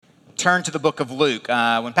turn to the book of Luke.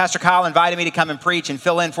 When Pastor Kyle invited me to come and preach and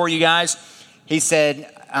fill in for you guys, he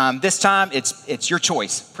said, this time it's your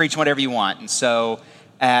choice. Preach whatever you want. And so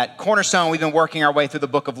at Cornerstone, we've been working our way through the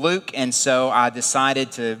book of Luke. And so I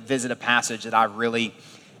decided to visit a passage that I really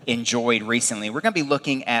enjoyed recently. We're going to be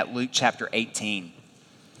looking at Luke chapter 18.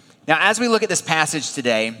 Now, as we look at this passage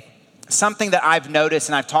today, something that I've noticed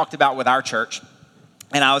and I've talked about with our church,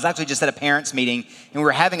 and I was actually just at a parents' meeting, and we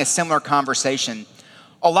were having a similar conversation.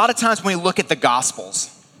 A lot of times when we look at the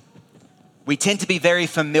Gospels, we tend to be very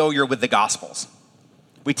familiar with the Gospels.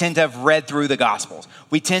 We tend to have read through the Gospels.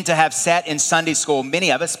 We tend to have sat in Sunday school,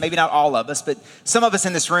 many of us, maybe not all of us, but some of us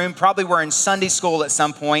in this room probably were in Sunday school at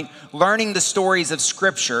some point, learning the stories of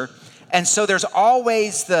Scripture. And so there's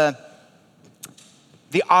always the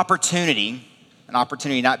opportunity, an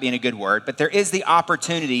opportunity not being a good word, but there is the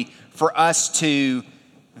opportunity for us to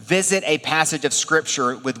visit a passage of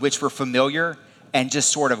Scripture with which we're familiar and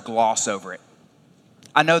just sort of gloss over it.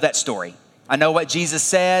 I know that story. I know what Jesus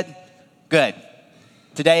said. Good.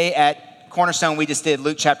 Today at Cornerstone, we just did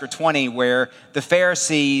Luke chapter 20, where the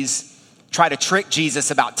Pharisees try to trick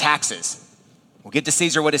Jesus about taxes. We'll give to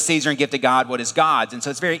Caesar what is Caesar and give to God what is God's. And so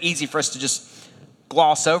it's very easy for us to just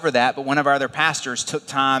gloss over that, but one of our other pastors took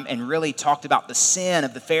time and really talked about the sin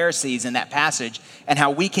of the Pharisees in that passage and how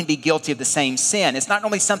we can be guilty of the same sin. It's not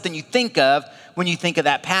normally something you think of when you think of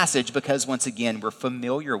that passage because, once again, we're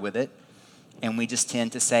familiar with it and we just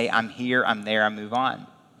tend to say, I'm here, I'm there, I move on.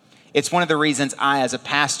 It's one of the reasons I, as a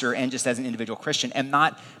pastor and just as an individual Christian, am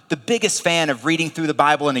not the biggest fan of reading through the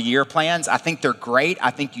Bible in a year plans. I think they're great.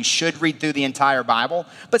 I think you should read through the entire Bible.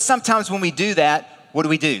 But sometimes when we do that, what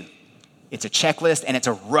do? It's a checklist and it's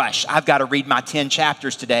a rush. I've got to read my 10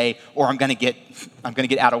 chapters today or I'm going to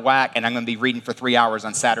get out of whack and I'm going to be reading for 3 hours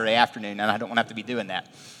on Saturday afternoon and I don't want to have to be doing that.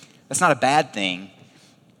 That's not a bad thing,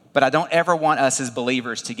 but I don't ever want us as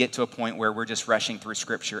believers to get to a point where we're just rushing through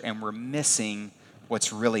Scripture and we're missing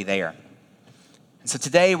what's really there. And so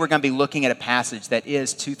today we're going to be looking at a passage that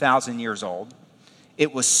is 2,000 years old.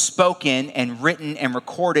 It was spoken and written and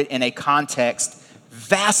recorded in a context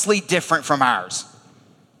vastly different from ours.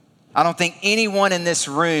 I don't think anyone in this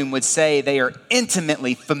room would say they are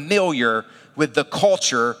intimately familiar with the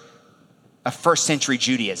culture of first century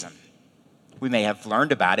Judaism. We may have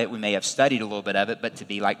learned about it, we may have studied a little bit of it, but to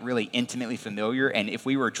be like really intimately familiar, and if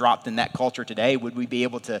we were dropped in that culture today, would we be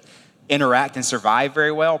able to interact and survive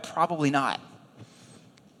very well? Probably not.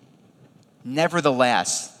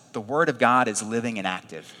 Nevertheless, the Word of God is living and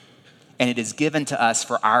active, and it is given to us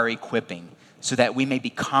for our equipping, so that we may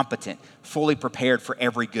be competent, fully prepared for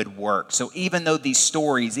every good work. So even though these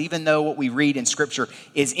stories, even though what we read in Scripture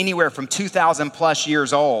is anywhere from 2,000 plus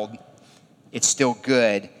years old, it's still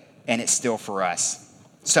good and it's still for us.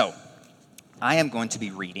 So I am going to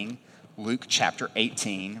be reading Luke chapter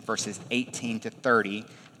 18, verses 18 to 30.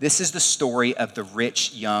 This is the story of the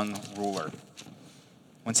rich young ruler.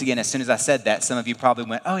 Once again, as soon as I said that, some of you probably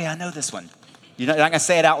went, oh yeah, I know this one. You're not going to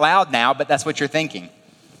say it out loud now, but that's what you're thinking.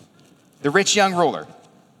 The rich young ruler.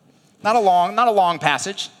 Not a long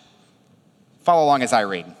passage. Follow along as I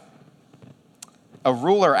read. A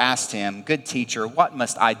ruler asked him, "Good teacher, what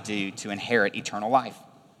must I do to inherit eternal life?"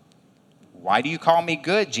 "Why do you call me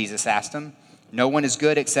good?" Jesus asked him. "No one is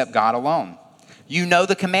good except God alone. You know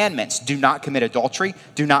the commandments. Do not commit adultery.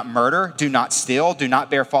 Do not murder. Do not steal. Do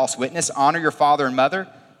not bear false witness. Honor your father and mother."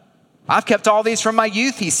 "I've kept all these from my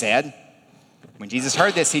youth," he said. When Jesus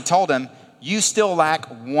heard this, he told him, "You still lack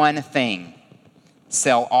one thing.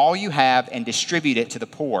 Sell all you have and distribute it to the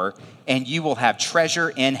poor, and you will have treasure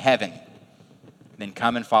in heaven. Then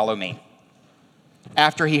come and follow me."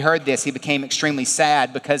 After he heard this, he became extremely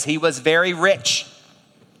sad because he was very rich.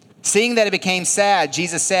 Seeing that he became sad,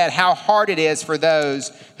 Jesus said, "How hard it is for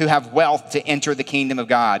those who have wealth to enter the kingdom of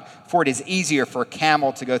God. For it is easier for a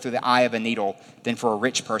camel to go through the eye of a needle than for a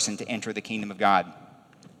rich person to enter the kingdom of God."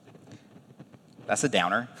 That's a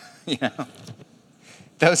downer, you know.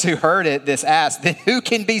 Those who heard this asked, "Then who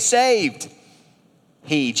can be saved?"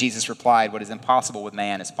 He, Jesus, replied, "What is impossible with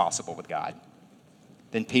man is possible with God."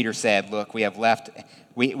 Then Peter said, "Look, we have left,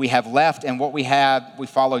 and what we have, we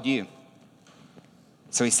followed you."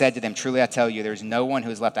 So he said to them, "Truly I tell you, there is no one who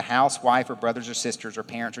has left a house, wife, or brothers or sisters, or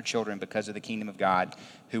parents or children because of the kingdom of God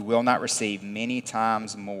who will not receive many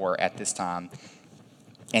times more at this time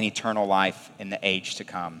and eternal life in the age to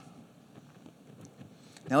come."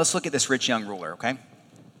 Now let's look at this rich young ruler, okay?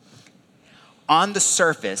 On the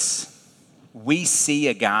surface, we see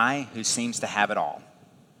a guy who seems to have it all.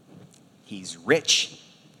 He's rich.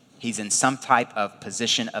 He's in some type of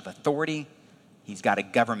position of authority. He's got a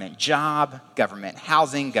government job, government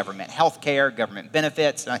housing, government health care, government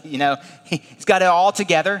benefits. He's got it all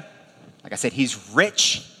together. Like I said, he's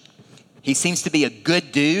rich. He seems to be a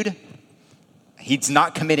good dude. He's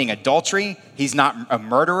not committing adultery. He's not a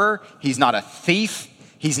murderer. He's not a thief.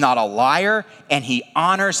 He's not a liar. And he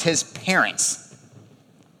honors his parents.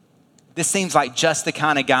 This seems like just the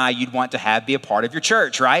kind of guy you'd want to have be a part of your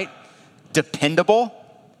church, right? Dependable.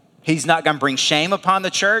 He's not going to bring shame upon the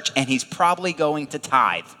church, and he's probably going to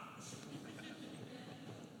tithe.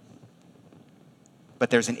 But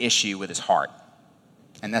there's an issue with his heart.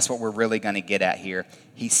 And that's what we're really going to get at here.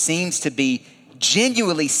 He seems to be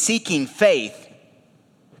genuinely seeking faith.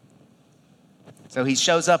 So he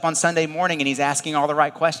shows up on Sunday morning and he's asking all the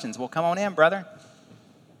right questions. Well, come on in, brother.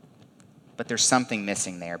 But there's something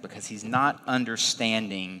missing there because he's not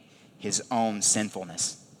understanding his own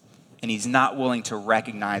sinfulness. And he's not willing to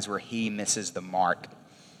recognize where he misses the mark.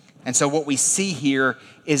 And so what we see here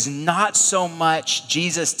is not so much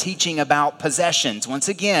Jesus teaching about possessions. Once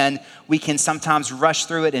again, we can sometimes rush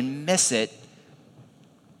through it and miss it.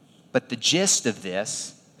 But the gist of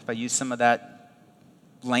this, if I use some of that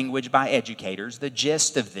language by educators, the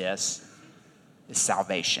gist of this is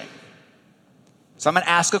salvation. So I'm going to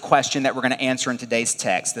ask a question that we're going to answer in today's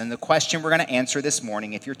text. And the question we're going to answer this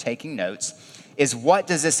morning, if you're taking notes, is what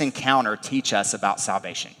does this encounter teach us about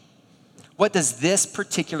salvation? What does this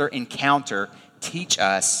particular encounter teach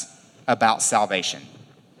us about salvation?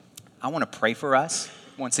 I want to pray for us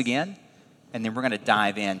once again, and then we're going to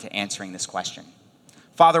dive into answering this question.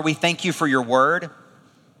 Father, we thank you for your word.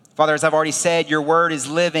 Father, as I've already said, your word is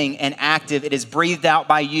living and active. It is breathed out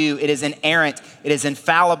by you. It is inerrant. It is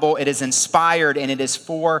infallible. It is inspired, and it is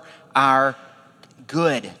for our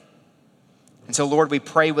good. And so, Lord, we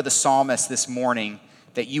pray with the psalmist this morning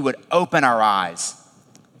that you would open our eyes,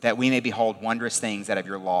 that we may behold wondrous things out of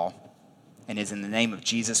your law. And it is in the name of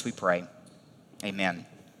Jesus we pray. Amen.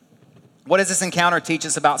 What does this encounter teach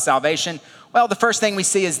us about salvation? Well, the first thing we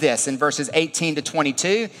see is this in verses 18 to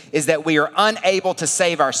 22 is that we are unable to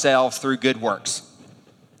save ourselves through good works.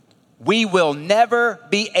 We will never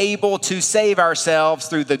be able to save ourselves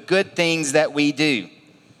through the good things that we do.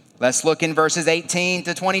 Let's look in verses 18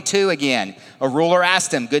 to 22 again. A ruler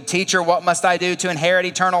asked him, "Good teacher, what must I do to inherit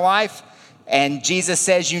eternal life?" And Jesus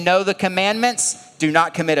says, "You know the commandments. Do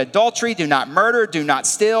not commit adultery, do not murder, do not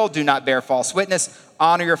steal, do not bear false witness,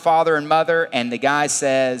 honor your father and mother." And the guy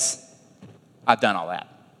says, "I've done all that.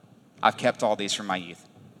 I've kept all these from my youth."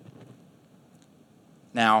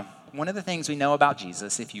 Now, one of the things we know about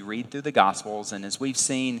Jesus, if you read through the Gospels, and as we've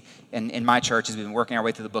seen in my church as we've been working our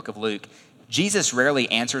way through the book of Luke, Jesus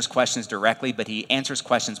rarely answers questions directly, but he answers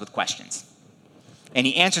questions with questions. And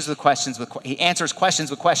he answers questions with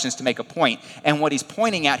questions to make a point. And what he's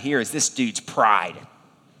pointing out here is this dude's pride.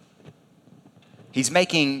 He's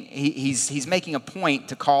making a point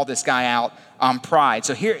to call this guy out on pride.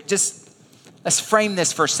 So here, just let's frame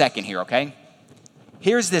this for a second here, okay?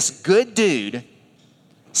 Here's this good dude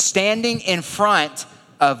standing in front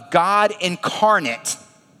of God incarnate.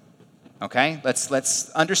 Okay? Let's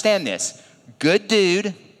understand this. Good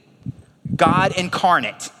dude, God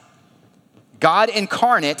incarnate. God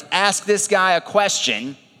incarnate asked this guy a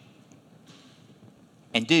question,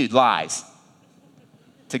 and dude lies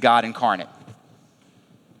to God incarnate.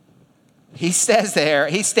 He stands there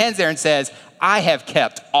and says, "I have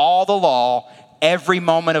kept all the law every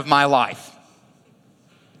moment of my life."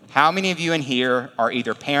 How many of you in here are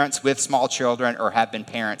either parents with small children or have been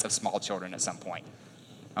parents of small children at some point?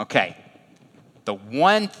 Okay. The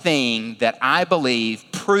one thing that I believe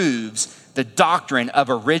proves the doctrine of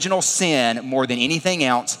original sin more than anything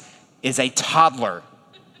else is a toddler.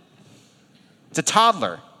 It's a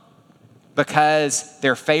toddler because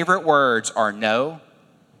their favorite words are no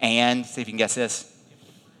and, see if you can guess this,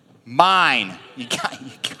 mine. You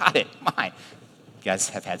got it, mine. You guys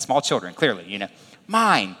have had small children, clearly, you know.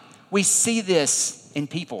 Mine. We see this in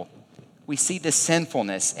people. We see this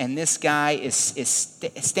sinfulness, and this guy is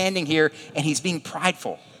standing here, and he's being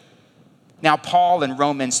prideful. Now, Paul in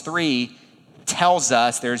Romans 3 tells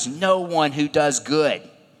us there's no one who does good.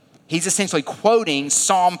 He's essentially quoting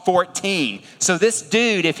Psalm 14. So this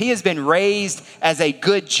dude, if he has been raised as a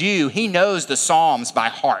good Jew, he knows the Psalms by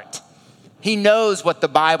heart. He knows what the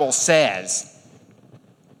Bible says.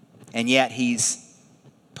 And yet he's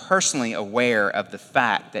personally aware of the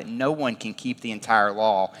fact that no one can keep the entire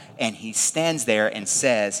law, and he stands there and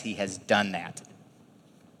says he has done that.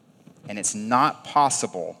 And it's not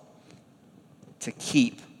possible to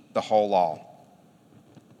keep the whole law.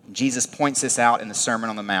 Jesus points this out in the Sermon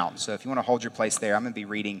on the Mount. So if you want to hold your place there, I'm going to be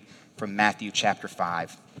reading from Matthew chapter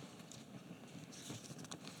 5.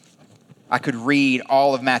 I could read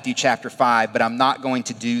all of Matthew chapter 5, but I'm not going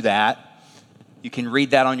to do that. You can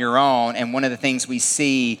read that on your own. And one of the things we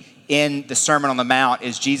see in the Sermon on the Mount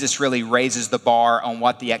is Jesus really raises the bar on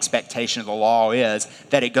what the expectation of the law is,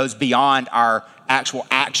 that it goes beyond our actual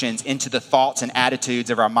actions into the thoughts and attitudes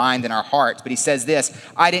of our mind and our hearts. But he says this,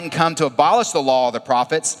 I didn't come to abolish the law of the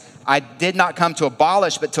prophets. I did not come to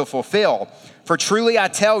abolish, but to fulfill. For truly I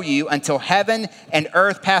tell you, until heaven and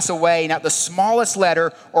earth pass away, not the smallest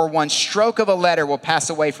letter or one stroke of a letter will pass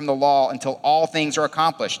away from the law until all things are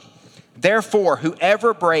accomplished. Therefore,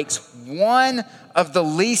 whoever breaks one of the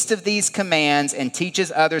least of these commands and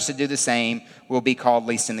teaches others to do the same will be called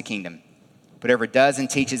least in the kingdom. But whoever does and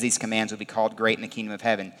teaches these commands will be called great in the kingdom of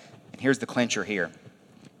heaven. And here's the clincher here.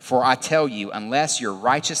 For I tell you, unless your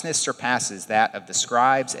righteousness surpasses that of the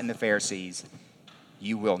scribes and the Pharisees,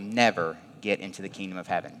 you will never get into the kingdom of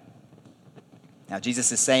heaven. Now,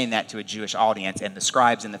 Jesus is saying that to a Jewish audience, and the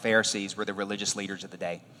scribes and the Pharisees were the religious leaders of the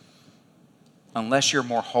day. Unless you're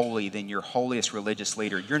more holy than your holiest religious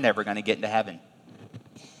leader, you're never going to get into heaven.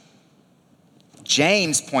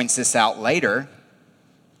 James points this out later.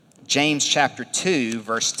 James chapter 2,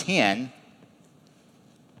 verse 10.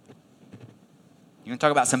 You want to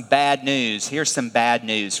talk about some bad news? Here's some bad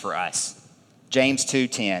news for us. James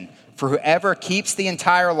 2:10. For whoever keeps the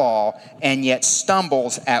entire law and yet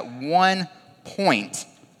stumbles at one point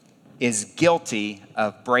is guilty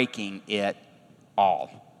of breaking it all.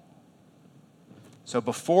 So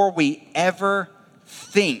before we ever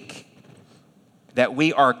think that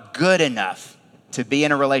we are good enough to be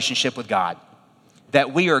in a relationship with God,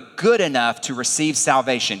 that we are good enough to receive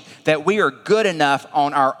salvation, that we are good enough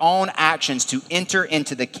on our own actions to enter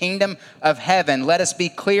into the kingdom of heaven, let us be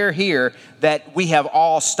clear here that we have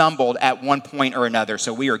all stumbled at one point or another,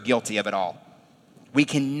 so we are guilty of it all. We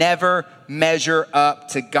can never measure up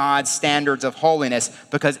to God's standards of holiness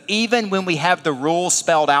because even when we have the rules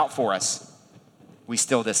spelled out for us, we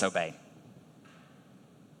still disobey.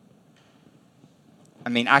 I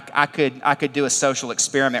mean, I could do a social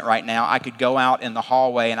experiment right now. I could go out in the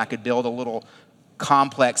hallway and I could build a little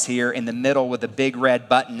complex here in the middle with a big red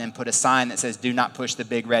button and put a sign that says, do not push the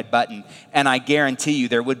big red button. And I guarantee you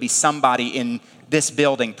there would be somebody in this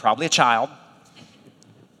building, probably a child,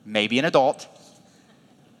 maybe an adult,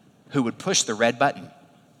 who would push the red button.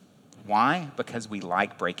 Why? Because we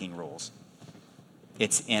like breaking rules.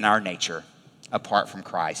 It's in our nature, apart from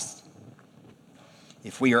Christ.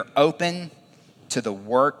 If we are open to the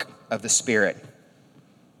work of the Spirit,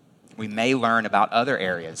 we may learn about other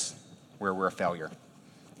areas where we're a failure.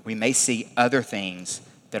 We may see other things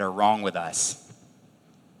that are wrong with us.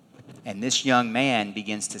 And this young man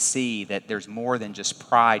begins to see that there's more than just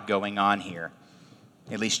pride going on here.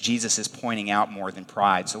 At least Jesus is pointing out more than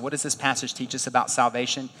pride. So what does this passage teach us about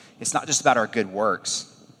salvation? It's not just about our good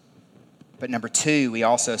works. But number two, we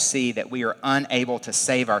also see that we are unable to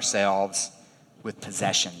save ourselves with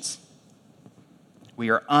possessions. We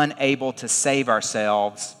are unable to save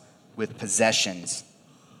ourselves with possessions.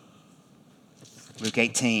 Luke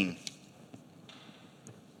 18,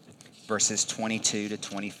 verses 22 to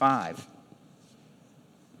 25.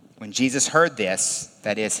 When Jesus heard this,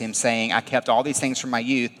 that is him saying, I kept all these things from my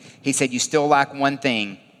youth, he said, you still lack one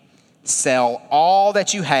thing. Sell all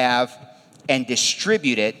that you have and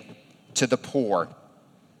distribute it to the poor,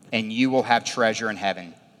 and you will have treasure in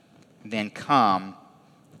heaven. Then come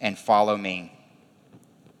and follow me.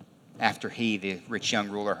 After he, the rich young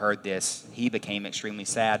ruler, heard this, he became extremely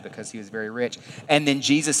sad because he was very rich. And then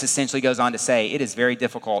Jesus essentially goes on to say, it is very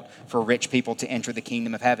difficult for rich people to enter the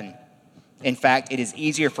kingdom of heaven. In fact, it is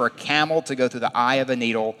easier for a camel to go through the eye of a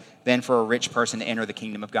needle than for a rich person to enter the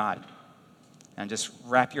kingdom of God. And just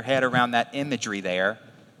wrap your head around that imagery there.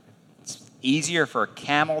 It's easier for a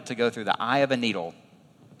camel to go through the eye of a needle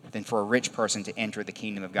than for a rich person to enter the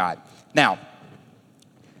kingdom of God. Now,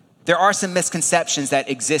 there are some misconceptions that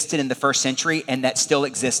existed in the first century and that still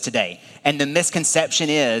exist today. And the misconception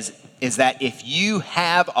is that if you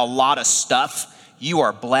have a lot of stuff, you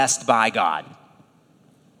are blessed by God.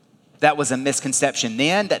 That was a misconception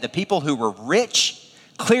then, that the people who were rich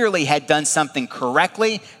clearly had done something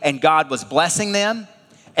correctly and God was blessing them.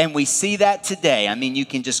 And we see that today. I mean, you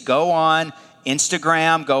can just go on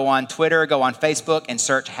Instagram, go on Twitter, go on Facebook and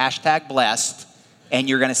search #blessed, and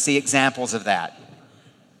you're going to see examples of that.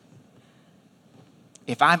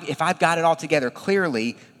 If I've got it all together,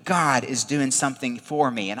 clearly God is doing something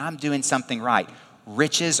for me and I'm doing something right.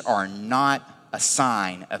 Riches are not a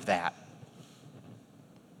sign of that.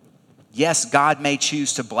 Yes, God may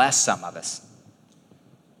choose to bless some of us.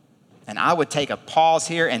 And I would take a pause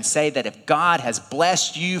here and say that if God has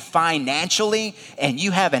blessed you financially and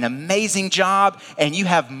you have an amazing job and you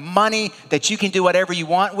have money that you can do whatever you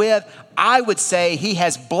want with, I would say he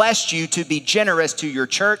has blessed you to be generous to your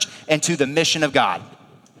church and to the mission of God.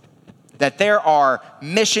 that there are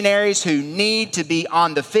missionaries who need to be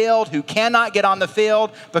on the field, who cannot get on the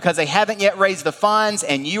field because they haven't yet raised the funds,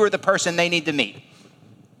 and you are the person they need to meet.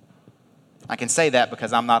 I can say that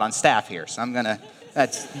because I'm not on staff here, so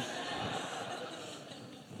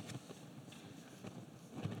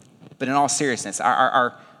But in all seriousness,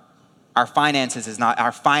 our finances is not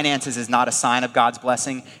a sign of God's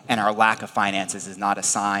blessing, and our lack of finances is not a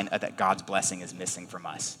sign that God's blessing is missing from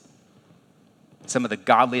us. Some of the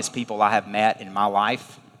godliest people I have met in my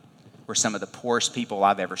life were some of the poorest people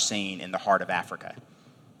I've ever seen in the heart of Africa.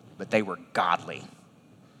 But they were godly,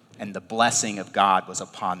 and the blessing of God was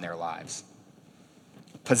upon their lives.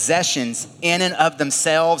 Possessions in and of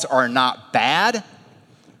themselves are not bad,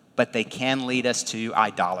 but they can lead us to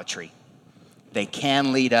idolatry. They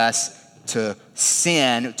can lead us to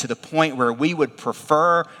sin to the point where we would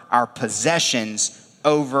prefer our possessions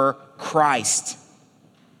over Christ.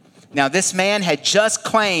 Now, this man had just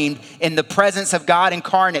claimed in the presence of God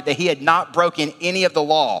incarnate that he had not broken any of the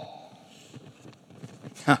law.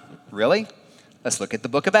 Really? Let's look at the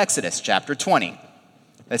book of Exodus, chapter 20.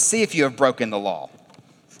 Let's see if you have broken the law.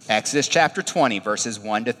 Exodus chapter 20, verses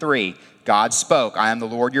 1 to 3. God spoke, I am the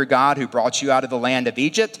Lord your God who brought you out of the land of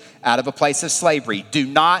Egypt, out of a place of slavery. Do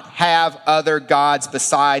not have other gods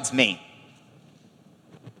besides me.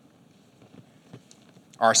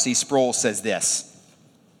 R.C. Sproul says this.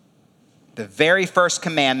 The very first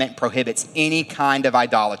commandment prohibits any kind of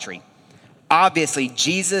idolatry. Obviously,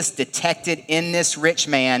 Jesus detected in this rich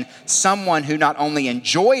man someone who not only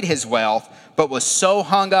enjoyed his wealth, but was so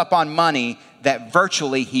hung up on money that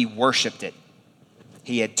virtually he worshiped it.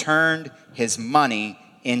 He had turned his money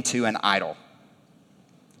into an idol.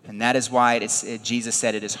 And that is why Jesus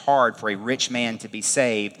said it is hard for a rich man to be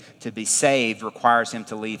saved. To be saved requires him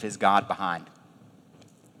to leave his God behind.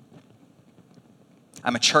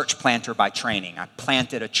 I'm a church planter by training. I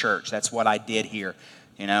planted a church. That's what I did here.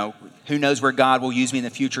 You know, who knows where God will use me in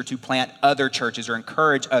the future to plant other churches or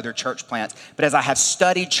encourage other church plants. But as I have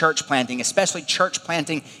studied church planting, especially church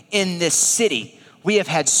planting in this city, we have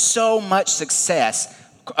had so much success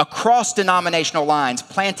across denominational lines,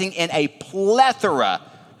 planting in a plethora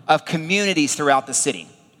of communities throughout the city.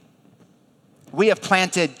 We have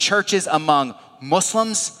planted churches among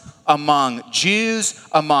Muslims, among Jews,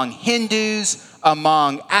 among Hindus,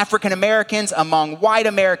 among African Americans, among white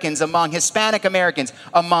Americans, among Hispanic Americans,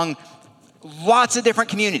 among lots of different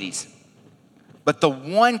communities. But the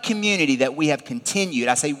one community that we have continued,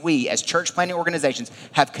 I say we as church planting organizations,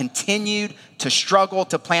 have continued to struggle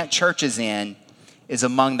to plant churches in is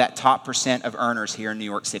among that top % of earners here in New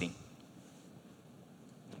York City.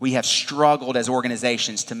 We have struggled as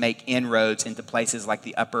organizations to make inroads into places like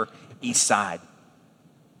the Upper East Side,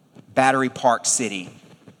 Battery Park City,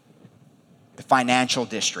 the financial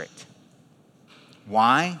district.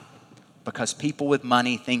 Why? Because people with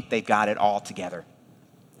money think they've got it all together.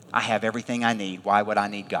 I have everything I need. Why would I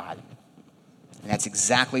need God? And that's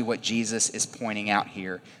exactly what Jesus is pointing out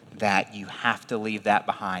here, that you have to leave that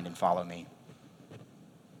behind and follow me.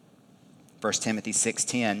 1 Timothy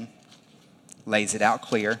 6:10 lays it out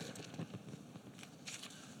clear.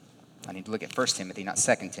 I need to look at 1 Timothy, not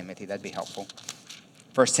 2 Timothy. That'd be helpful.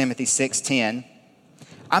 1 Timothy 6:10.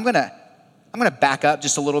 I'm going to back up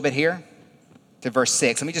just a little bit here to verse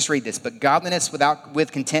 6. Let me just read this. But godliness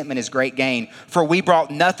with contentment is great gain. For we brought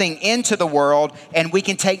nothing into the world, and we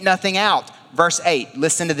can take nothing out. Verse 8,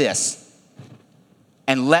 listen to this.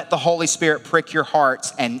 And let the Holy Spirit prick your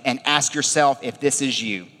hearts and ask yourself if this is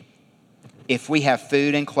you. If we have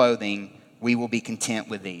food and clothing, we will be content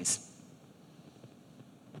with these.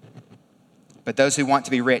 But those who want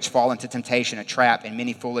to be rich fall into temptation, a trap, and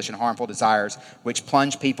many foolish and harmful desires, which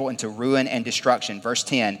plunge people into ruin and destruction. Verse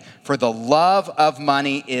 10, for the love of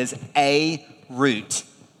money is a root.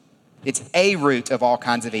 It's a root of all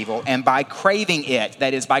kinds of evil. And by craving it,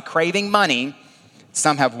 that is, by craving money,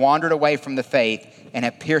 some have wandered away from the faith and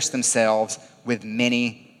have pierced themselves with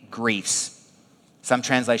many griefs. Some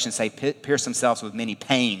translations say pierce themselves with many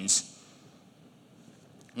pains.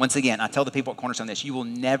 Once again, I tell the people at Cornerstone this, you will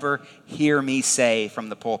never hear me say from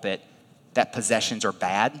the pulpit that possessions are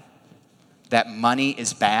bad, that money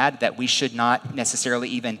is bad, that we should not necessarily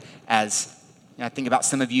even as, I think about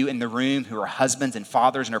some of you in the room who are husbands and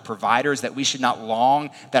fathers and are providers, that we should not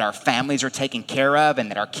long that our families are taken care of and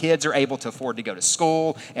that our kids are able to afford to go to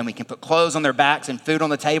school and we can put clothes on their backs and food on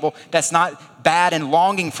the table. That's not bad in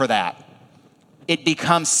longing for that. It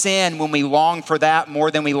becomes sin when we long for that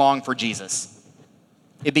more than we long for Jesus.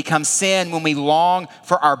 It becomes sin when we long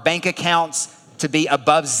for our bank accounts to be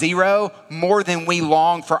above zero more than we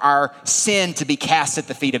long for our sin to be cast at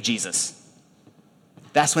the feet of Jesus.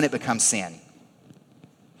 That's when it becomes sin.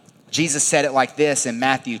 Jesus said it like this in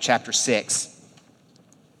Matthew chapter 6,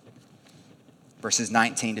 verses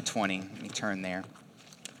 19 to 20. Let me turn there.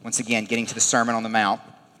 Once again, getting to the Sermon on the Mount.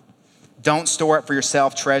 Don't store up for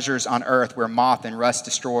yourself treasures on earth where moth and rust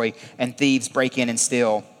destroy and thieves break in and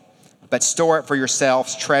steal. But store up for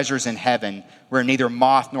yourselves treasures in heaven where neither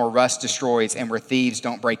moth nor rust destroys and where thieves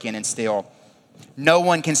don't break in and steal. No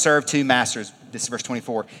one can serve two masters, this is verse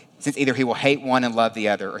 24, since either he will hate one and love the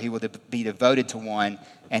other, or he will be devoted to one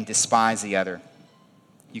and despise the other.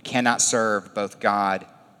 You cannot serve both God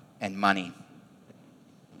and money.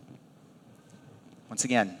 Once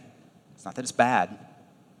again, it's not that it's bad.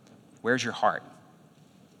 Where's your heart?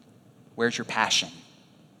 Where's your passion?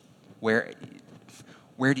 Where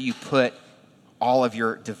do you put all of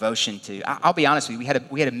your devotion to? I'll be honest with you.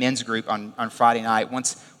 We had a men's group on Friday night.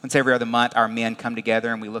 Once every other month, our men come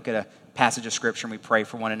together and we look at a passage of scripture and we pray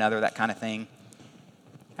for one another, that kind of thing.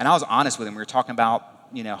 And I was honest with them. We were talking about,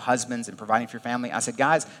 husbands and providing for your family. I said,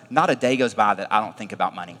 guys, not a day goes by that I don't think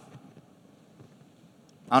about money.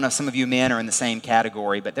 I don't know if some of you men are in the same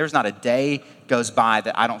category, but there's not a day goes by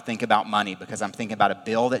that I don't think about money because I'm thinking about a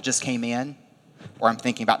bill that just came in, or I'm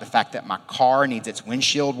thinking about the fact that my car needs its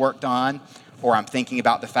windshield worked on, or I'm thinking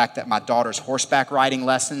about the fact that my daughter's horseback riding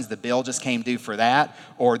lessons, the bill just came due for that,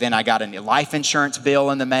 or then I got a life insurance bill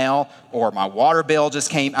in the mail, or my water bill just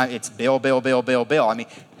came, it's bill. I mean,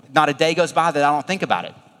 not a day goes by that I don't think about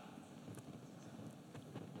it.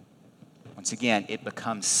 Once again, it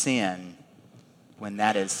becomes sin when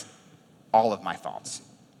that is all of my thoughts.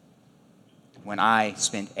 When I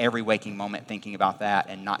spend every waking moment thinking about that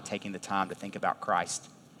and not taking the time to think about Christ.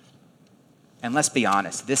 And let's be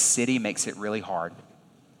honest, this city makes it really hard.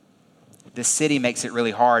 This city makes it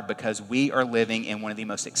really hard because we are living in one of the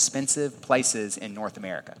most expensive places in North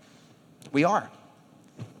America. We are.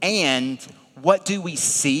 And what do we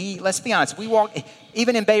see? Let's be honest, we walk,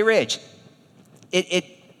 even in Bay Ridge,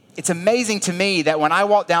 it's amazing to me that when I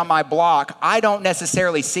walk down my block, I don't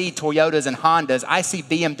necessarily see Toyotas and Hondas. I see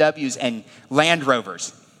BMWs and Land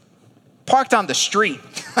Rovers parked on the street.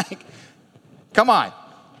 Come on.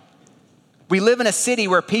 We live in a city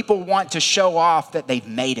where people want to show off that they've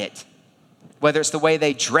made it, whether it's the way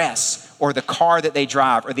they dress or the car that they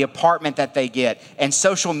drive or the apartment that they get. And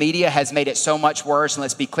social media has made it so much worse. And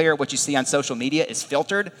let's be clear, what you see on social media is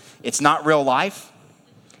filtered. It's not real life.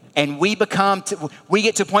 And we get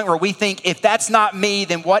to a point where we think, if that's not me,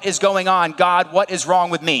 then what is going on? God, what is wrong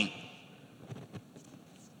with me?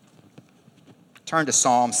 Turn to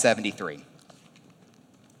Psalm 73. I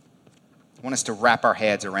want us to wrap our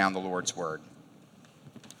heads around the Lord's word.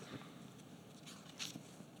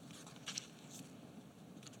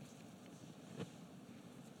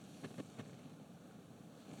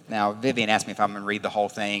 Now, Vivian asked me if I'm going to read the whole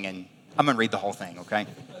thing, and I'm going to read the whole thing, okay?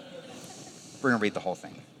 We're going to read the whole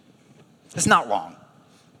thing. It's not long.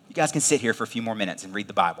 You guys can sit here for a few more minutes and read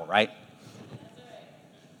the Bible, right?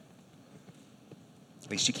 At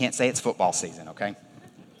least you can't say it's football season, okay?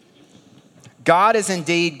 God is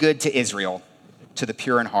indeed good to Israel, to the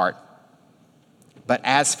pure in heart. But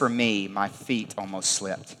as for me, my feet almost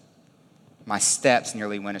slipped. My steps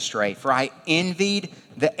nearly went astray. For I envied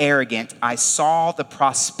the arrogant. I saw the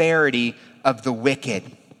prosperity of the wicked.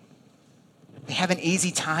 They have an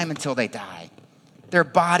easy time until they die. Their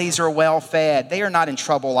bodies are well fed. They are not in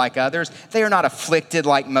trouble like others. They are not afflicted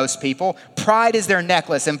like most people. Pride is their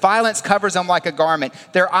necklace, and violence covers them like a garment.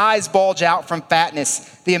 Their eyes bulge out from fatness.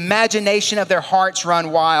 The imagination of their hearts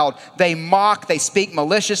run wild. They mock, they speak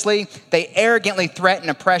maliciously. They arrogantly threaten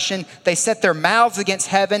oppression. They set their mouths against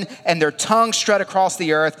heaven, and their tongues strut across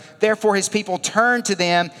the earth. Therefore his people turn to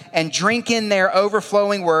them and drink in their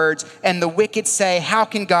overflowing words. And the wicked say, how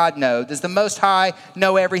can God know? Does the Most High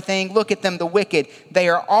know everything? Look at them, the wicked. They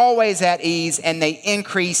are always at ease, and they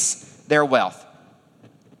increase their wealth.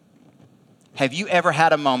 Have you ever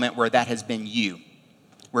had a moment where that has been you,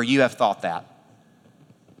 where you have thought that?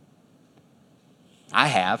 I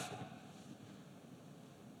have.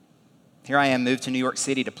 Here I am, moved to New York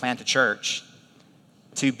City to plant a church.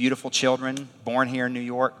 2 beautiful children born here in New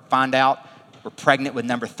York. Find out we're pregnant with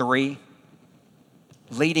number 3.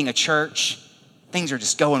 Leading a church. Things are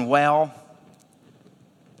just going well.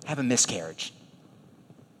 Have a miscarriage.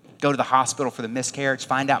 Go to the hospital for the miscarriage.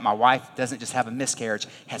 Find out my wife doesn't just have a miscarriage,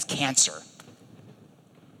 has cancer.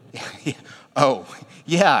 Oh,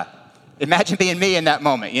 yeah. Imagine being me in that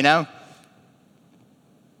moment, you know?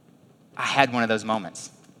 I had one of those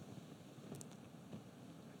moments.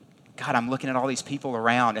 God, I'm looking at all these people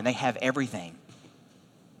around and they have everything.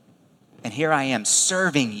 And here I am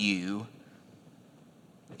serving you,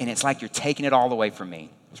 and it's like you're taking it all away from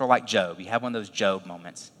me. Sort of like Job. You have one of those Job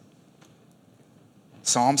moments.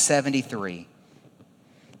 Psalm 73.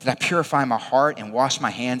 Did I purify my heart and wash my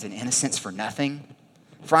hands in innocence for nothing?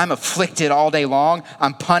 For I'm afflicted all day long.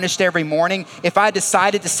 I'm punished every morning. If I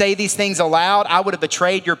decided to say these things aloud, I would have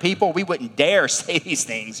betrayed your people. We wouldn't dare say these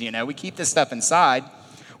things, We keep this stuff inside.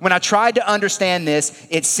 When I tried to understand this,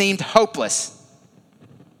 it seemed hopeless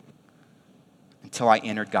until I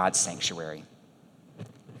entered God's sanctuary.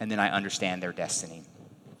 And then I understand their destiny.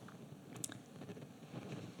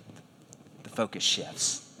 The focus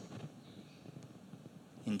shifts.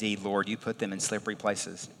 Indeed, Lord, you put them in slippery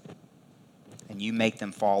places, and you make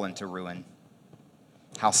them fall into ruin.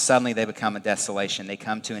 How suddenly they become a desolation. They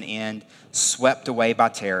come to an end, swept away by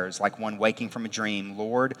terrors, like one waking from a dream.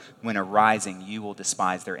 Lord, when arising, you will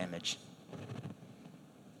despise their image.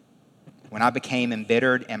 When I became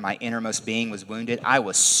embittered and my innermost being was wounded, I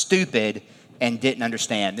was stupid and didn't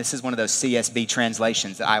understand. This is one of those CSB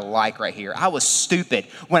translations that I like right here. I was stupid.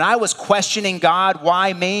 When I was questioning God,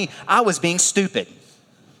 why me? I was being stupid.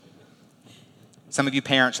 Some of you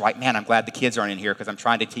parents are like, man, I'm glad the kids aren't in here because I'm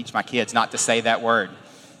trying to teach my kids not to say that word.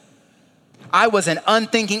 I was an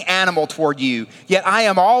unthinking animal toward you, yet I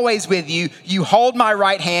am always with you. You hold my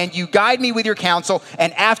right hand, you guide me with your counsel,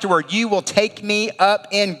 and afterward you will take me up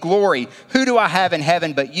in glory. Who do I have in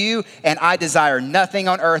heaven but you? And I desire nothing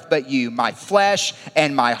on earth but you. My flesh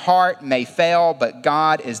and my heart may fail, but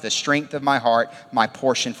God is the strength of my heart, my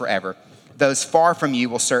portion forever. Those far from you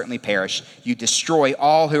will certainly perish. You destroy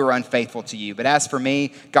all who are unfaithful to you. But as for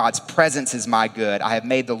me, God's presence is my good. I have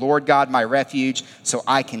made the Lord God my refuge, so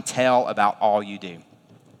I can tell about all you do.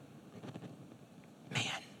 Man,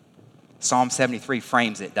 Psalm 73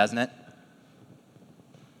 frames it, doesn't it?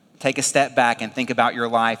 Take a step back and think about your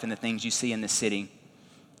life and the things you see in the city.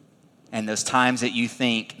 And those times that you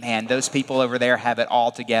think, man, those people over there have it all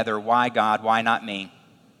together. Why, God? Why not me?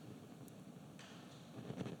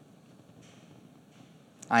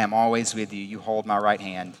 I am always with you. You hold my right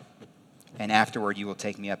hand, and afterward you will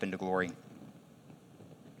take me up into glory.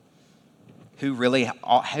 Who really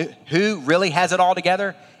has it all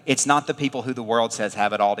together? It's not the people who the world says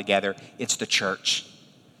have it all together. It's the church.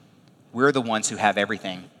 We're the ones who have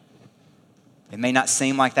everything. It may not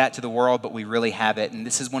seem like that to the world, but we really have it. And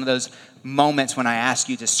this is one of those moments when I ask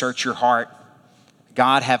you to search your heart.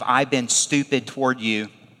 God, have I been stupid toward you?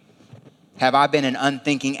 Have I been an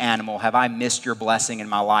unthinking animal? Have I missed your blessing in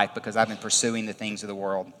my life because I've been pursuing the things of the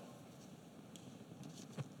world?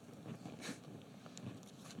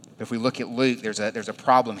 If we look at Luke, there's a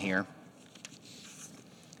problem here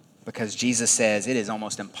because Jesus says it is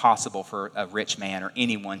almost impossible for a rich man or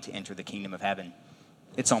anyone to enter the kingdom of heaven.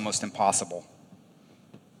 It's almost impossible.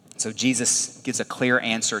 So Jesus gives a clear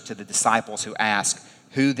answer to the disciples who ask,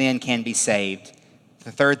 who then can be saved?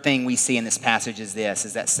 The third thing we see in this passage is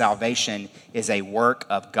that salvation is a work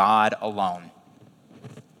of God alone.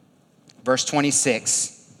 Verse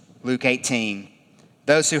 26, Luke 18.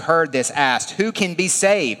 Those who heard this asked, who can be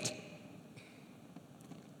saved?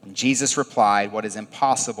 And Jesus replied, what is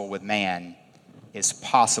impossible with man is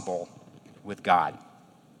possible with God.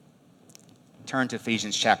 Turn to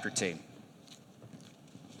Ephesians chapter 2.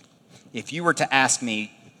 If you were to ask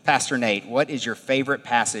me, Pastor Nate, what is your favorite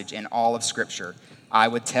passage in all of Scripture? I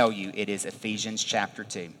would tell you it is Ephesians chapter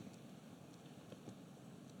 2.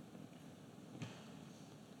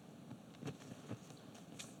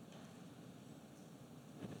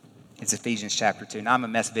 It's Ephesians chapter 2. Now I'm going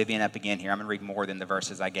to mess Vivian up again here. I'm going to read more than the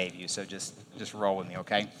verses I gave you, so just roll with me,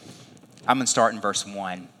 okay? I'm going to start in verse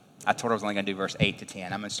 1. I told her I was only going to do verse 8 to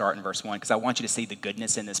 10. I'm going to start in verse 1 because I want you to see the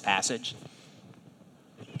goodness in this passage.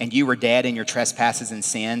 And you were dead in your trespasses and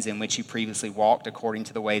sins in which you previously walked according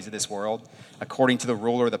to the ways of this world, according to the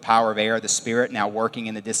ruler of the power of air, the spirit now working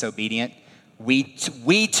in the disobedient. We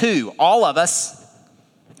too, all of us,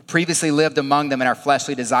 previously lived among them in our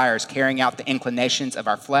fleshly desires, carrying out the inclinations of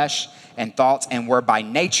our flesh and thoughts, and were by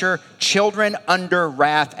nature children under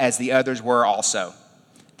wrath as the others were also.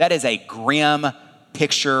 That is a grim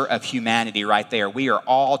picture of humanity right there. We are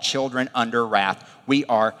all children under wrath. We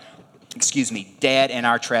are dead in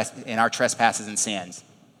our trespasses and sins.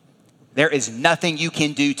 There is nothing you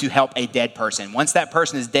can do to help a dead person. Once that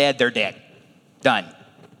person is dead, they're dead. Done.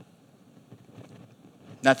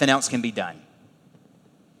 Nothing else can be done.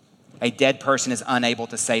 A dead person is unable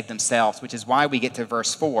to save themselves, which is why we get to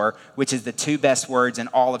verse 4, which is the two best words in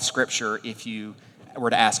all of Scripture if you were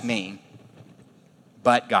to ask me.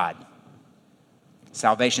 But God.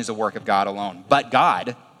 Salvation is a work of God alone. But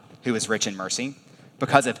God, who is rich in mercy,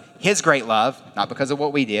 because of his great love, not because of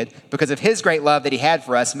what we did, because of his great love that he had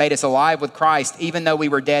for us, made us alive with Christ, even though we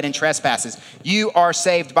were dead in trespasses. You are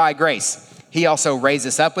saved by grace. He also raised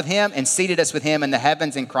us up with him and seated us with him in the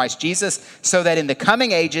heavens in Christ Jesus, so that in the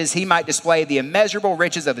coming ages he might display the immeasurable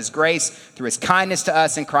riches of his grace through his kindness to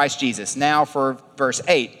us in Christ Jesus. Now for verse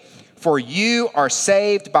 8. For you are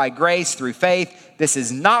saved by grace through faith. This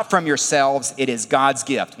is not from yourselves, it is God's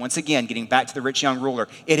gift. Once again, getting back to the rich young ruler,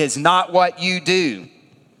 it is not what you do.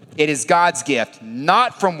 It is God's gift,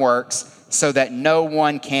 not from works, so that no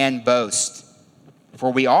one can boast.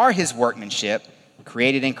 For we are his workmanship,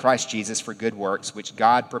 created in Christ Jesus for good works, which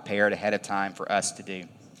God prepared ahead of time for us to do.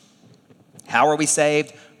 How are we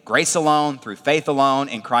saved? Grace alone, through faith alone,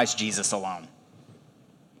 in Christ Jesus alone.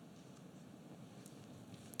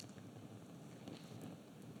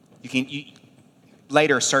 You can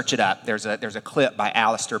later search it up. There's a clip by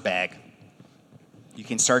Alistair Begg. You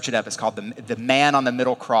can search it up. It's called The Man on the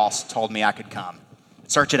Middle Cross Told Me I Could Come.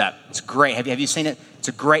 Search it up. It's great. Have you seen it? It's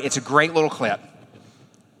a great little clip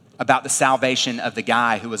about the salvation of the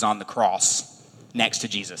guy who was on the cross next to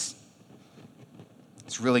Jesus.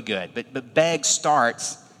 It's really good. But Begg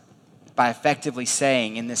starts by effectively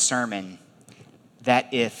saying in this sermon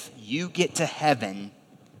that if you get to heaven,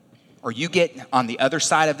 or you get on the other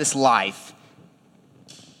side of this life,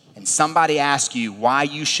 and somebody asks you why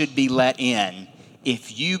you should be let in,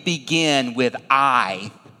 if you begin with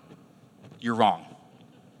I, you're wrong.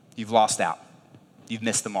 You've lost out. You've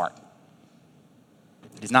missed the mark.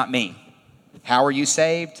 It is not me. How are you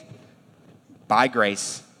saved? By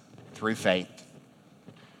grace, through faith,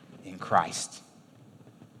 in Christ.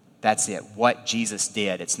 That's it, what Jesus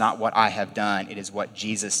did. It's not what I have done, it is what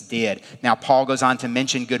Jesus did. Now, Paul goes on to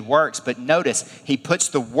mention good works, but notice he puts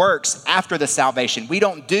the works after the salvation. We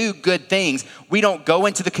don't do good things. We don't go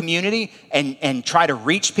into the community and try to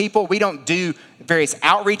reach people. We don't do various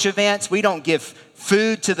outreach events. We don't give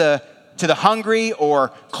food to the hungry, or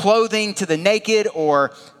clothing to the naked,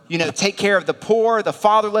 or take care of the poor, the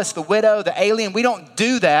fatherless, the widow, the alien. We don't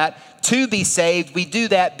do that to be saved. We do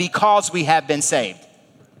that because we have been saved.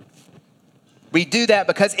 We do that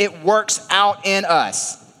because it works out in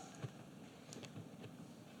us.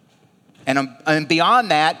 And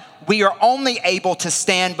beyond that, we are only able to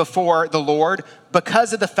stand before the Lord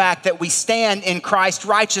because of the fact that we stand in Christ's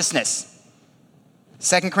righteousness.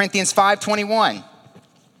 2 Corinthians 5:21.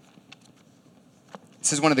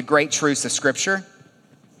 This is one of the great truths of Scripture.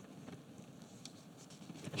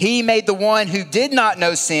 He made the one who did not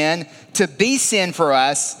know sin to be sin for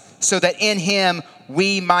us, so that in him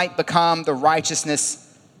we might become the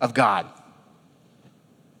righteousness of God.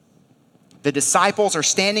 The disciples are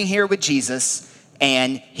standing here with Jesus,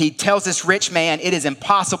 and he tells this rich man, it is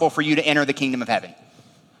impossible for you to enter the kingdom of heaven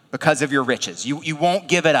because of your riches. You won't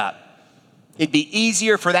give it up. It'd be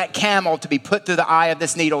easier for that camel to be put through the eye of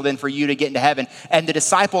this needle than for you to get into heaven. And the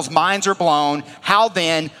disciples' minds are blown. How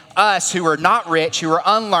then, us who are not rich, who are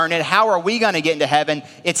unlearned, how are we going to get into heaven?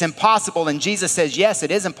 It's impossible. And Jesus says, yes,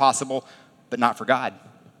 it is impossible, but not for God.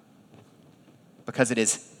 Because it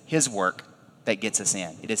is his work that gets us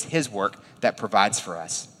in. It is his work that provides for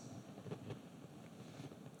us.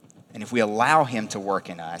 And if we allow him to work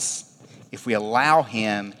in us, if we allow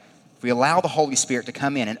the Holy Spirit to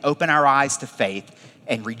come in and open our eyes to faith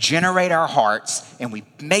and regenerate our hearts, and we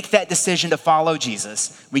make that decision to follow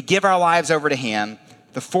Jesus, we give our lives over to him,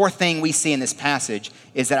 the fourth thing we see in this passage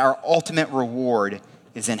is that our ultimate reward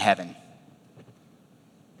is in heaven.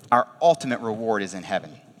 Our ultimate reward is in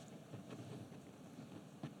heaven.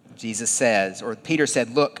 Jesus says, or Peter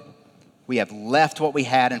said, look, we have left what we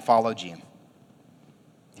had and followed you.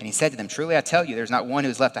 And he said to them, truly I tell you, there's not one who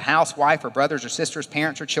has left a house, wife, or brothers, or sisters,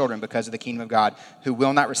 parents, or children because of the kingdom of God who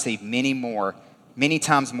will not receive many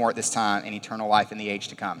times more at this time in eternal life in the age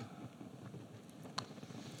to come.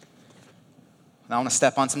 Now I want to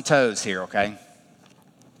step on some toes here, okay?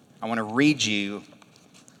 I want to read you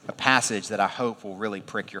a passage that I hope will really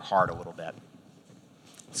prick your heart a little bit.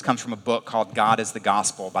 This comes from a book called God is the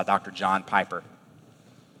Gospel by Dr. John Piper.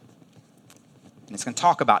 And it's going to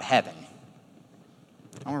talk about heaven.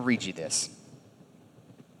 I want to read you this.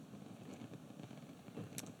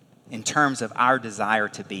 In terms of our desire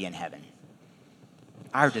to be in heaven.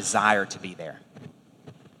 Our desire to be there.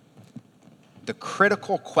 The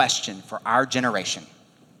critical question for our generation,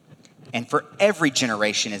 and for every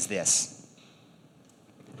generation, is this.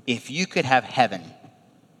 If you could have heaven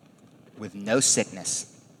with no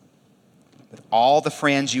sickness, with all the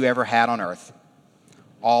friends you ever had on earth,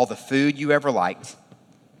 all the food you ever liked,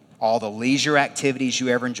 all the leisure activities you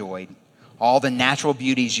ever enjoyed, all the natural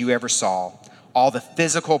beauties you ever saw, all the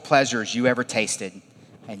physical pleasures you ever tasted,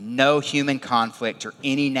 and no human conflict or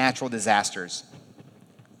any natural disasters,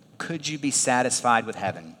 could you be satisfied with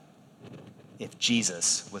heaven if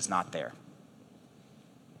Jesus was not there?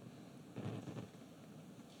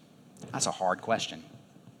 That's a hard question.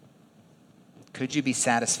 Could you be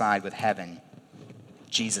satisfied with heaven if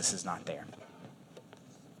Jesus is not there?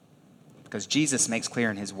 Because Jesus makes clear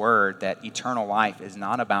in his word that eternal life is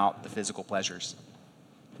not about the physical pleasures.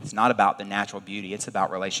 It's not about the natural beauty. It's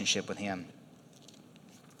about relationship with him.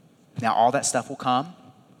 Now, all that stuff will come.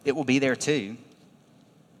 It will be there too.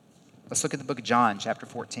 Let's look at the book of John, chapter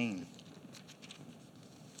 14.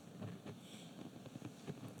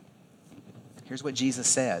 Here's what Jesus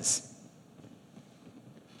says.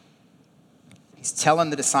 He's telling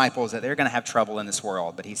the disciples that they're going to have trouble in this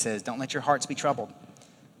world, but he says, don't let your hearts be troubled.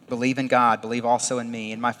 Believe in God, believe also in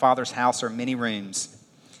me. In my Father's house are many rooms.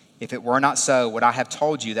 If it were not so, would I have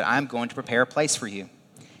told you that I am going to prepare a place for you?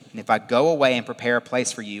 And if I go away and prepare a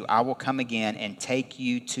place for you, I will come again and take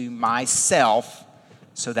you to myself,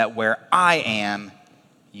 so that where I am,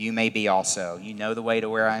 you may be also. You know the way to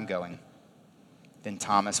where I am going. Then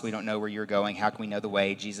Thomas, we don't know where you're going. How can we know the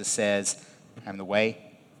way? Jesus says, I'm the way,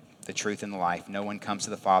 the truth, and the life. No one comes to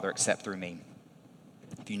the Father except through me.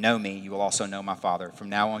 If you know me, you will also know my Father. From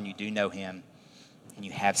now on, you do know him, and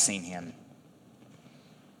you have seen him.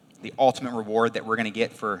 The ultimate reward that we're going to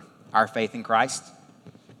get for our faith in Christ,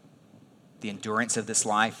 the endurance of this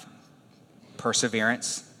life,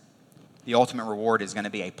 perseverance, the ultimate reward is going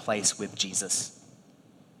to be a place with Jesus.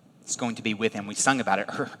 It's going to be with him. We sung about it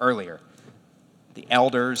earlier. The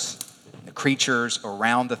elders, the creatures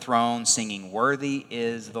around the throne singing, "Worthy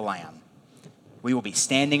is the Lamb." We will be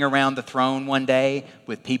standing around the throne one day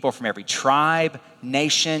with people from every tribe,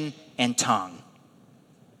 nation, and tongue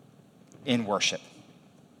in worship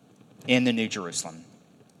in the New Jerusalem.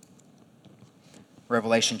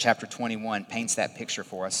 Revelation chapter 21 paints that picture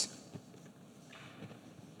for us.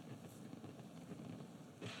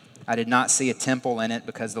 I did not see a temple in it,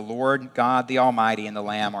 because the Lord God the Almighty and the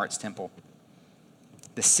Lamb are its temple.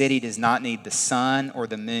 The city does not need the sun or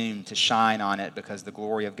the moon to shine on it, because the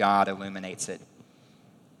glory of God illuminates it,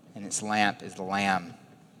 and its lamp is the Lamb.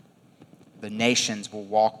 The nations will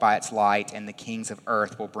walk by its light, and the kings of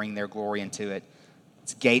earth will bring their glory into it.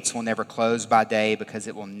 Its gates will never close by day, because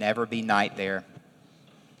it will never be night there.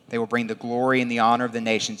 They will bring the glory and the honor of the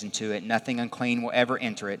nations into it. Nothing unclean will ever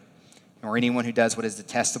enter it, nor anyone who does what is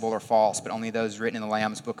detestable or false, but only those written in the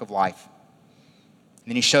Lamb's book of life.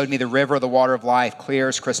 And then he showed me the river of the water of life, clear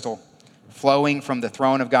as crystal, flowing from the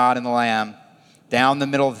throne of God and the Lamb, down the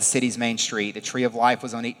middle of the city's main street. The tree of life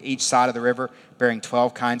was on each side of the river, bearing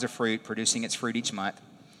 12 kinds of fruit, producing its fruit each month.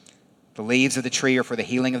 The leaves of the tree are for the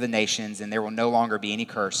healing of the nations, and there will no longer be any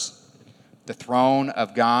curse. The throne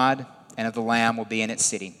of God and of the Lamb will be in its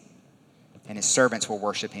city, and his servants will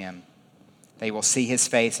worship him. They will see his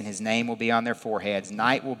face, and his name will be on their foreheads.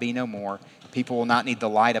 Night will be no more. People will not need the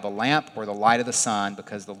light of a lamp or the light of the sun,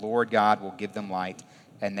 because the Lord God will give them light,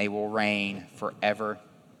 and they will reign forever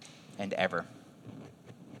and ever.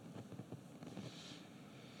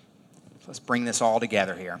 Let's bring this all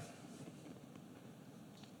together here.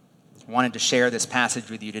 I wanted to share this passage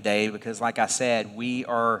with you today because, like I said,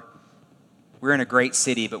 we're in a great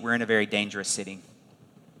city, but we're in a very dangerous city.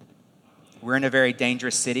 We're in a very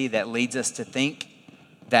dangerous city that leads us to think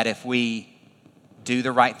that if we do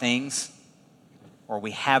the right things or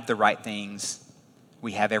we have the right things,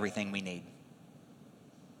 we have everything we need.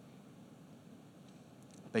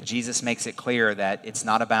 But Jesus makes it clear that it's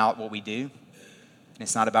not about what we do, and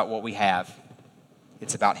it's not about what we have.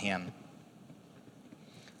 It's about him.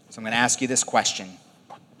 So I'm going to ask you this question.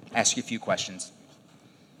 Ask you a few questions.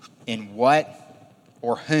 In what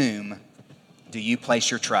or whom do you place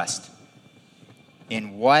your trust?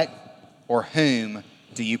 In what or whom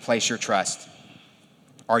do you place your trust?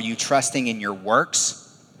 Are you trusting in your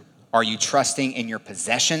works? Are you trusting in your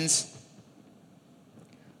possessions?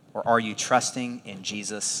 Or are you trusting in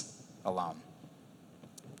Jesus alone?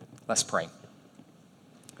 Let's pray.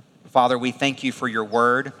 Father, we thank you for your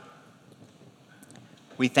word.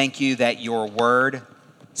 We thank you that your word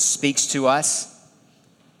speaks to us,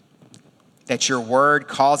 that your word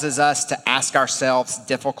causes us to ask ourselves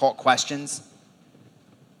difficult questions,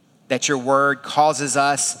 that your word causes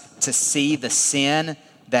us to see the sin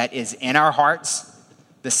that is in our hearts,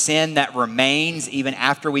 the sin that remains even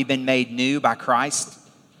after we've been made new by Christ.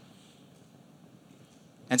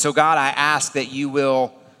 And so, God, I ask that you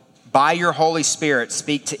will, by your Holy Spirit,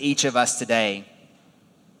 speak to each of us today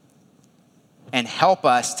and help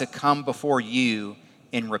us to come before you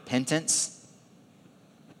in repentance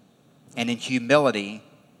and in humility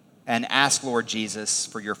and ask, Lord Jesus,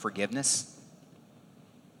 for your forgiveness.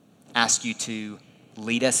 Ask you to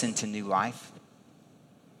lead us into new life.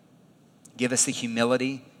 Give us the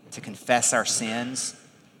humility to confess our sins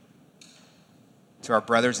to our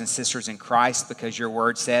brothers and sisters in Christ, because your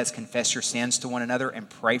word says, confess your sins to one another and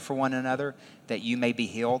pray for one another that you may be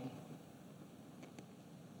healed.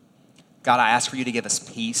 God, I ask for you to give us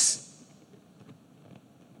peace.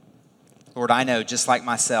 Lord, I know, just like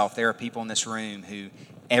myself, there are people in this room who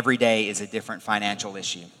every day is a different financial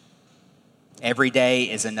issue. Every day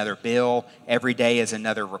is another bill. Every day is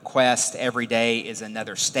another request. Every day is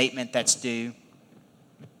another statement that's due.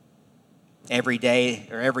 Every day,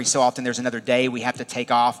 or every so often, there's another day we have to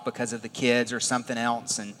take off because of the kids or something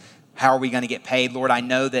else. And how are we going to get paid? Lord, I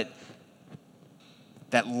know that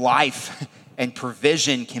life and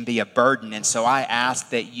provision can be a burden. And so I ask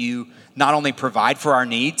that you not only provide for our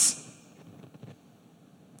needs,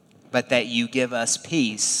 but that you give us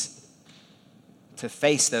peace to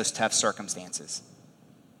face those tough circumstances.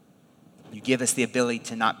 You give us the ability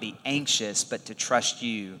to not be anxious, but to trust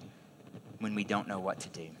you when we don't know what to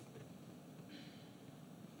do.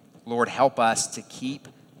 Lord, help us to keep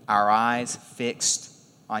our eyes fixed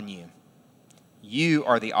on you. You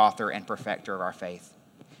are the author and perfecter of our faith.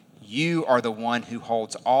 You are the one who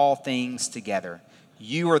holds all things together.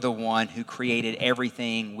 You are the one who created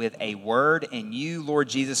everything with a word, and you, Lord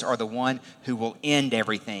Jesus, are the one who will end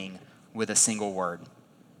everything with a single word.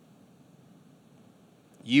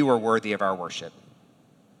 You are worthy of our worship.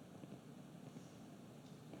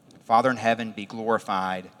 Father in heaven, be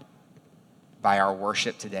glorified by our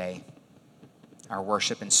worship today, our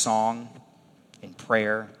worship in song, in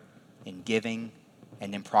prayer, in giving,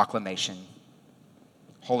 and in proclamation.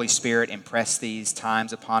 Holy Spirit, impress these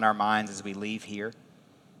times upon our minds as we leave here.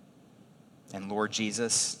 And Lord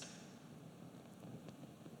Jesus,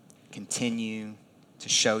 continue to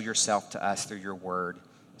show yourself to us through your word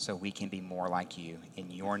so we can be more like you.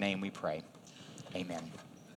 In your name we pray. Amen.